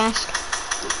took my chest.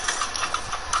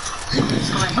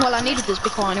 Well, I needed this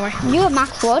big pot anyway. You have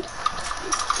max wood?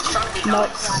 It's trying to be No.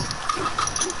 nice.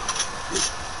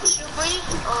 Should we?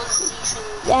 Or should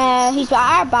we? He's at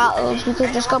our battles. We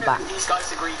could just go back. These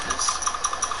guys are griefers.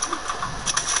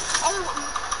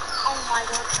 Oh my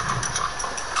god.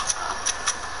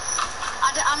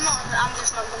 I'm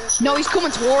just not gonna shoot. No, he's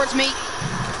coming towards me.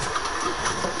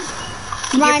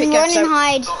 Ryan, run pickaxe and out.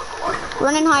 hide.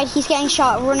 Run and hide. He's getting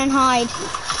shot. Run and hide.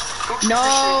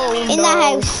 No, In no. the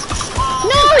house.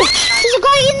 No! There's a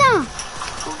guy in there!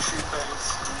 Full troopers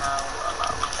now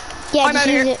allowed. Yeah, I'm just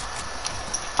out use here. it.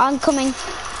 I'm coming.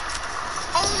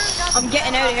 I'm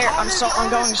getting out of here. I'm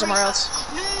going somewhere else.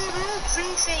 No,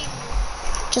 briefing.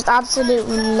 Just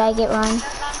absolutely leg it, Ryan.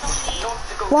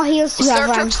 What heals do you have, Slurp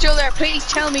Ryan? truck's still there. Please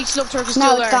tell me Slurp truck is still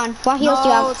No, there. it's gone. What heals do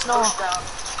you No, have? it's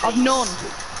not. I've none.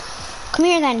 Come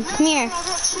here then. Come here.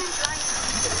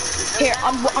 Here,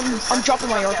 I'm dropping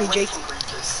my RPG.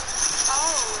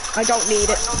 I don't need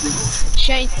it.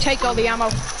 Shane, take all the ammo.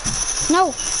 No.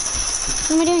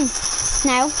 What am I doing?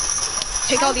 Now.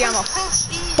 Take all the ammo.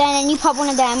 Then you pop one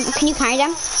of them. Can you carry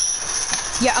them?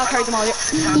 Yeah, I'll carry them all. Yeah.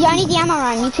 Yeah, I need the ammo,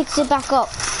 Ryan. You picked it back up.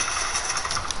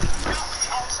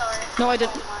 No, I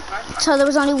didn't. So there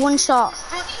was only one shot.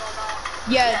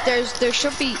 Yeah, there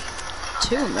should be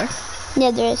 2 in there.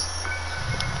 Yeah, there is.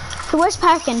 So where's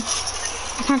Parkin?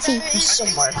 I can't see. He's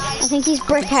somewhere. I think he's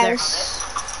brick house.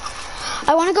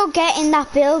 I want to go get in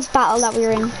that build battle that we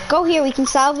were in. Go here, we can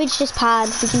salvage this pad.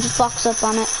 We can just box up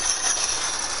on it.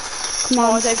 Come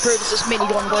Oh, on. they've proved this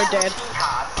minigun. We're dead.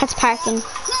 That's Parkin.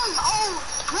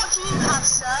 What do you have,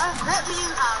 sir? What do you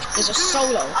have? There's a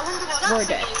solo. I wonder what We're that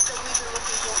dead. is that we've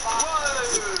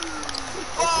been looking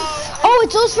for. Oh,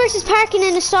 it's us versus Parkin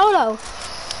in a solo.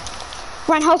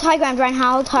 Ryan, hold high ground. Ryan,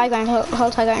 hold high ground.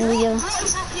 Hold high ground. What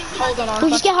is happening? Hold on. We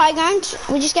just get high ground.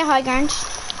 We just get high ground.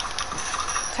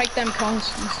 Take them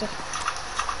cons and stuff.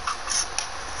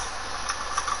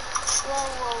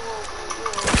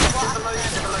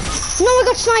 No, I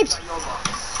got sniped.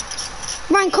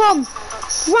 Ryan, come.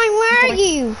 Ryan, where are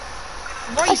you?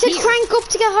 Right I said here. crank up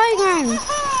to get high ground.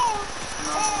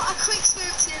 Oh, I quick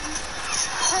scoped him.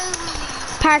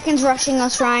 Holy. Parkin's rushing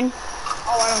us, Ryan.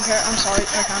 Oh, I don't care. I'm sorry.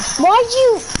 I can't. Why'd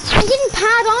you? They didn't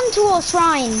pad onto us,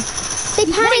 Ryan. They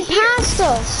padded past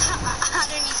us. I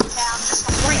don't need to pay. I'm just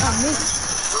Right on me.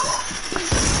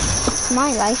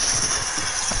 My life.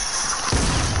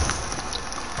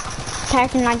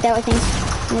 Parkin lagged out, I think.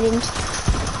 I didn't.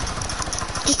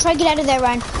 Just try to get out of there,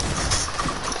 Ryan.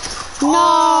 No!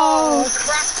 Oh,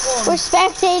 crack one. We're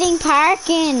spectating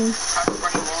Parkin.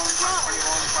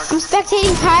 I'm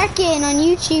spectating Parkin on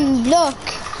YouTube. Look.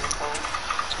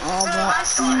 Oh, Bro, what? I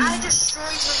thought I destroyed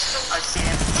the I see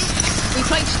him. We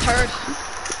placed 3rd.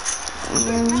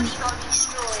 body got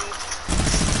destroyed.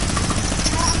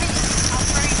 Do you want a minute? I'll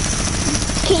throw you.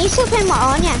 Can you still play more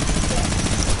on ya?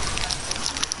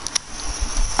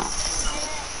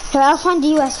 So I'll find the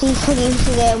USB for you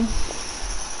to do.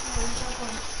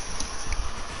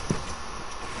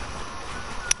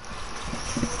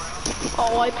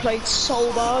 Oh, I played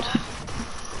so bad.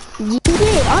 You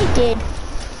did, I did.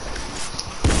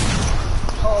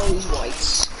 Oh, these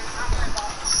whites.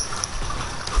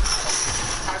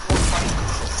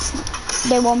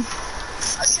 They won.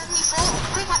 74.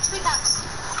 Pickaxe, pickaxe.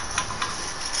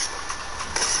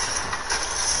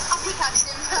 I pickaxed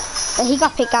him. But he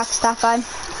got pickaxed that time.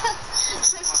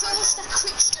 So first a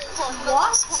quick scope on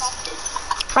what?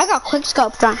 I got quick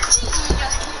scope done.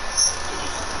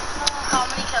 How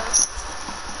many kills?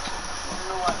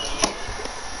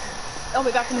 I'll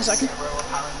be back in a second.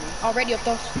 Already up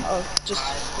though. Oh, just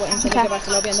waiting until I get back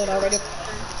to lobby and then already up.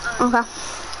 Okay.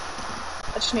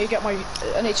 I just need to get my.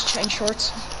 I need to change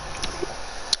shorts.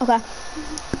 Okay.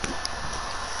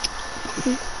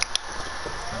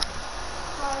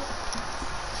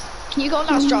 Can you go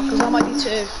last drop? Because I might need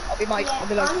to. I'll be like 5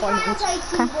 minutes. Okay.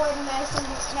 Keyboard and mouse and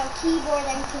no keyboard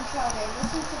and controller.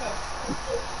 Listen to this.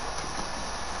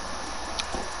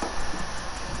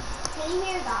 Can you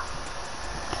hear that?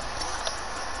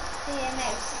 The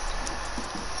mouse.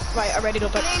 Right, I readied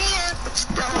up it. I'm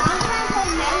trying to play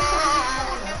mouse and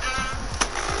controller.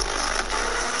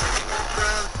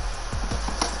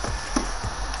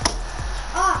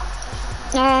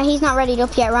 Oh, He's not ready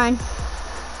up yet, Ryan.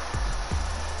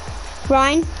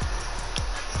 Ryan?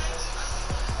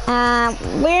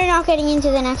 We're not getting into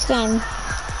the next game.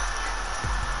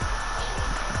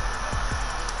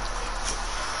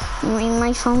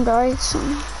 My phone died, so. I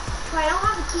don't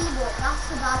have a keyboard. That's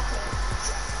the bad thing.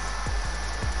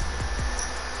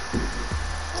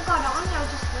 Oh God, Anya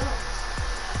just built.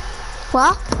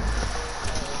 What?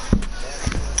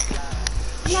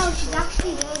 No, she's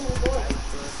actually really good.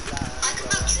 I could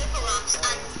build triple locks and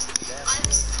I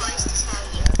was surprised to tell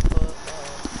you.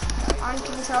 On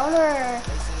controller.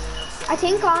 I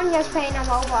think Anya's playing on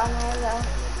mobile now though.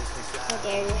 How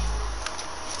dare you.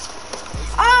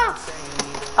 Ah!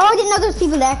 Oh, I didn't know there was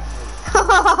people there.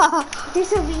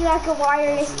 This will be like a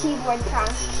wireless keyboard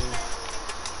prank.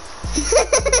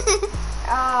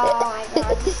 Oh my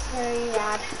God, this is very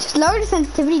bad. Just lower the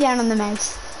sensitivity down on the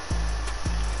mouse.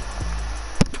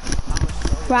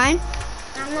 Ryan?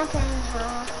 I'm not playing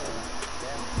hard.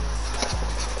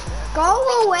 Go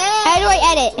away! How do I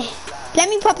edit? Let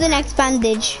me pop the next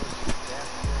bandage.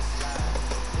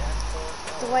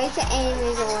 The way to aim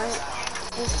is the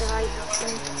right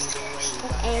thing.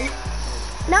 Aim.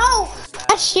 No!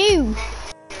 That's you.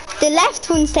 The left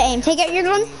one's to aim. Take out your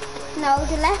gun. No,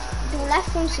 the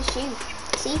left one's to shoot.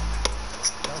 See?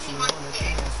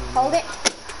 Hold it.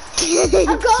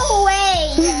 Oh, go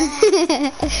away!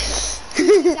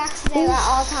 That's there at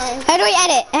all times. How do I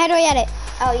edit? How do I edit?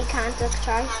 Oh, you can't look,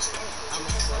 try.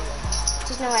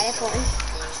 There's no edit button.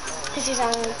 Because there's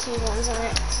only 2 ones on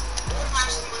it.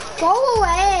 Go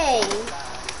away!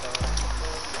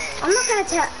 I'm not gonna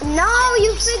tell. No,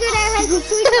 you figured out how to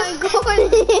switch my gun.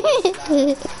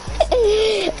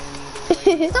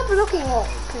 Stop looking up,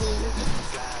 please.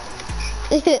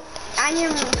 And you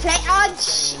play. Oh,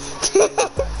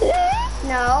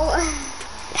 no.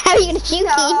 How are you gonna shoot,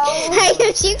 No. Keen? How are you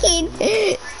gonna shoot, Keen?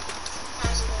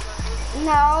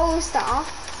 No, stop.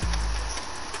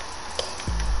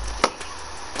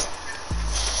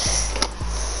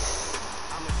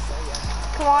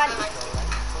 Come on.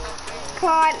 Come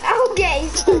on. Okay,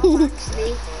 stop,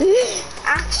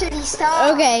 actually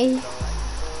stop. Okay.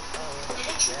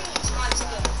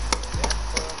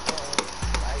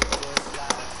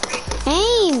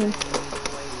 Aim.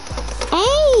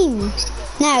 Aim.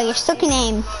 No, you're stuck in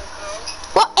aim.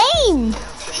 What aim?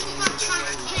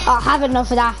 Oh, I have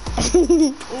enough of that.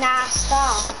 Nah,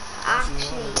 stop.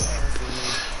 Actually.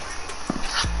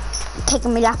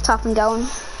 Taking my laptop and going.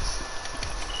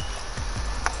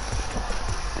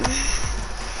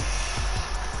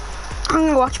 I'm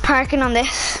gonna watch Parkin on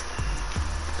this.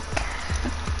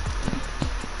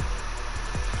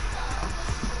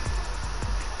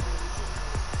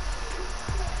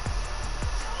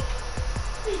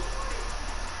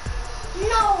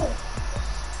 No.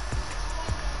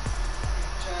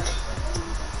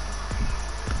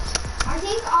 I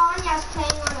think Anya's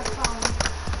playing on her phone.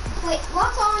 Wait,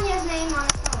 what's Anya's name on her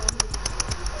phone?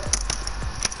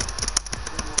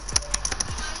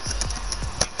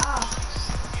 Oh.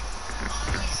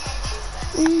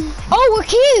 Oh, we're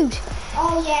cute.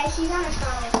 Oh yeah, she's on her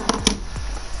phone.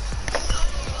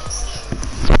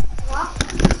 What?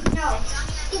 No.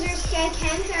 Either Sky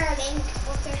Kent or Link,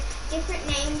 but they're different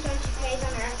names when she plays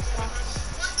on her Xbox.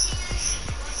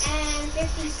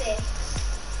 56.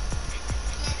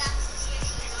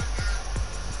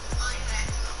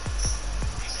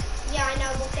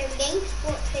 links,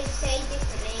 but they say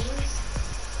different names.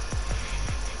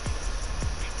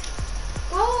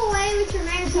 Go away with your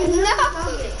mouse. I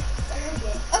love it.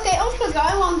 Okay, unplug it.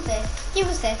 I want this. Give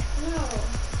us this. No.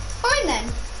 Fine then.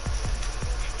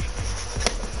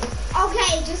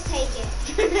 Okay, just take it.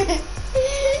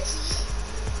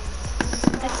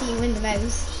 Let's see you win the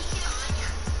mouse.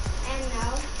 And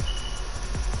now,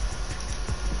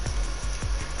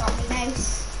 Got the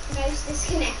mouse. mouse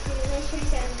disconnected. And I should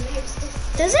have the mouse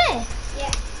disconnected. Does it?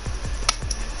 Yeah.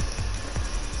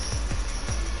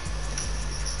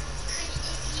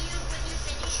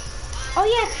 Oh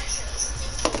yeah.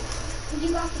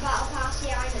 You got the battle pass,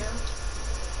 yeah, I know.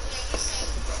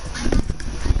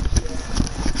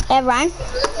 Ryan.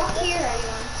 What tier are you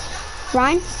on?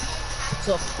 Ryan. What's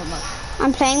up? Come on.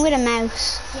 I'm playing with a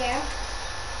mouse. Yeah.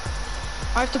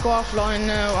 I have to go offline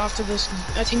now after this.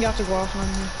 I think I have to go offline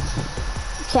now.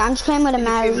 Okay, I'm just playing with a In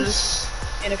a few mouse.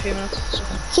 In a few minutes. So.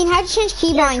 Keen, how to change Yeah,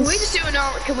 keybinds? can we just do a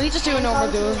normal? Can we just do a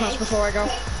normal duels match before I go?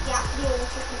 Yeah,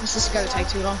 This is gonna take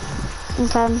too long.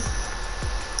 Okay.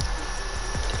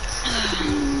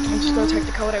 I'm just gonna take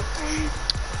the code out.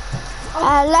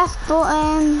 Left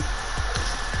button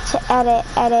to edit.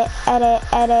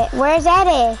 Where's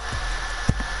edit?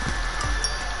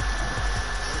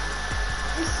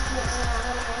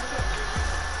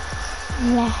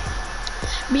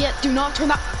 Left. Mia, do not turn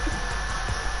that.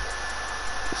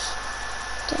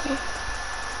 There.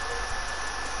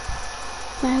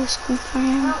 Mouse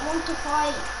confirm. Not want to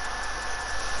fight.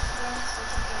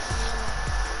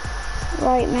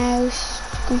 Right mouse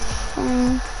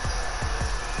confirm.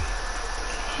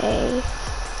 Okay.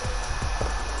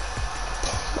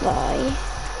 Apply.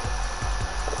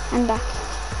 And back.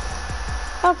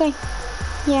 Okay.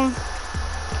 Yeah.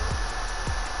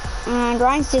 And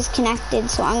Ryan's disconnected,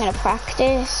 so I'm gonna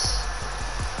practice.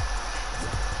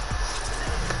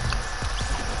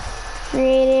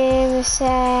 Creative,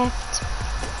 accept,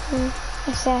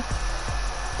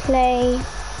 play.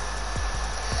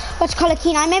 What's called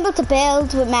Keen? I'm able to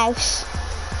build with mouse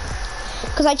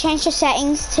because I changed the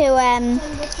settings to But you're not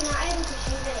able to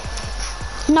shoot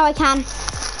it. No, I can.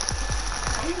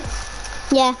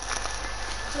 Yeah.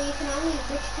 So you can only,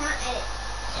 but you can't edit.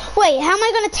 Wait, how am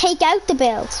I gonna take out the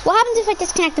builds? What happens if I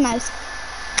disconnect the mouse?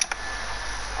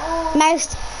 Oh.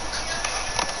 Mouse.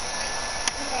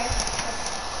 Okay.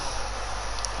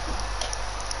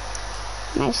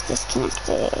 Mouse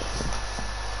disconnected.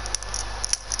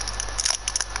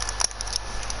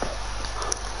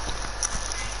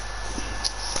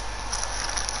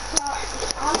 So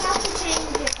I'll have to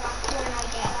change it back when I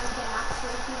get like an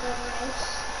actual keyboard and mouse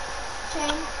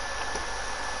chain.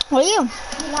 What are you?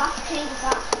 You'll have to change it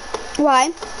back. Why?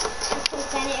 Because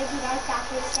then it would be like that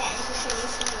for the settings to show you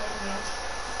keyboard and mouse.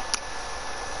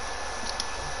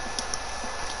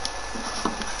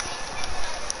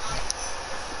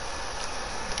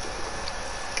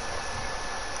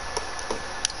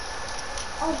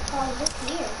 Oh god, look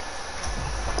weird.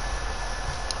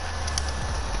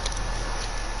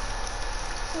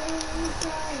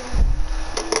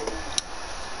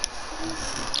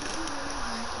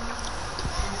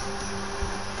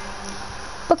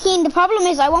 But Keen, the problem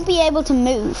is I won't be able to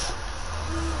move.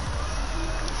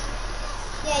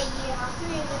 Yeah, you have to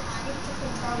be able to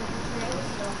control it with mouse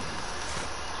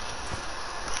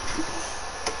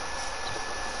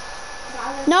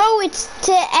though. No, it's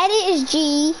to edit is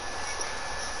G,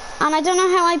 and I don't know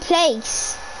how I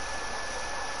place.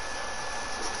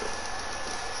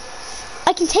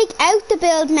 I can take out the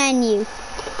build menu.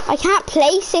 I can't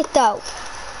place it though,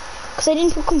 because I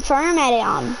didn't put confirm edit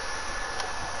on.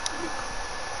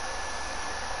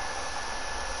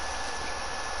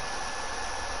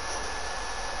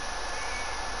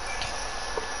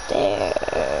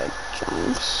 There,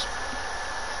 jumps.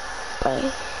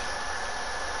 Bye.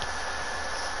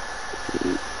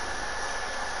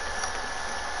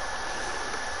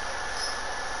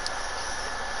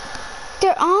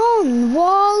 They're on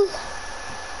wall.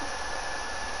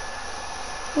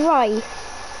 Right.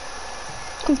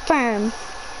 Confirm.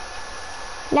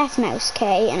 Left mouse,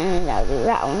 okay, and then I'll do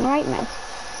that one. Right mouse.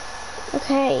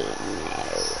 Okay,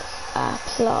 now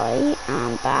apply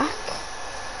and back.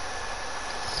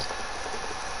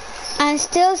 And it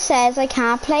still says I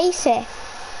can't place it.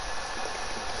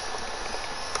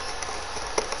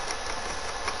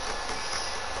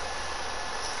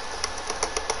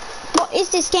 What is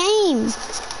this game?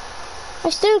 I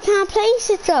still can't place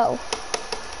it though.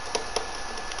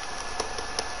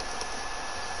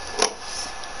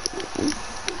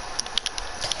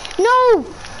 No!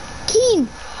 Keen!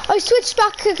 I switched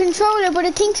back to controller, but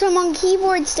it thinks I'm on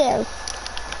keyboard still.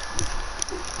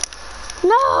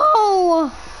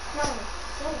 No! No,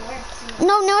 don't worry.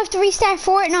 No, now I have to restart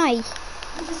Fortnite.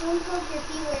 Just unplug your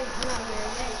keyboard and not your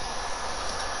leg.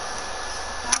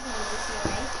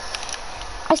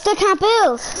 I still can't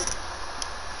build.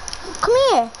 Come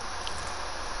here.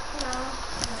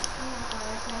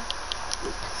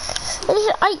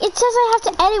 It says I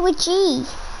have to edit with G,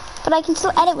 but I can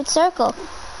still edit with circle.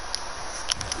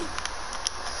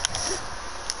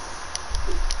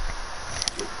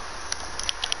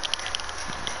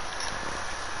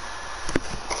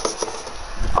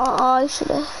 Oh, I should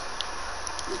have.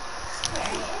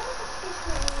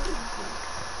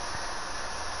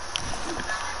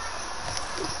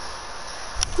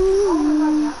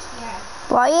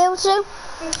 Were you able to?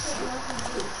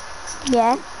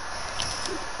 Yeah.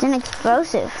 It's an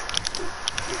explosive.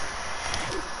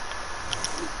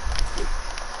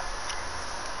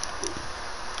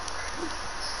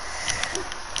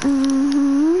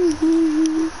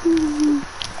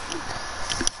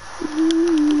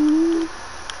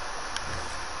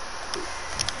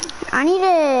 I need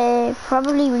to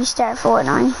probably restart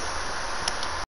Fortnite.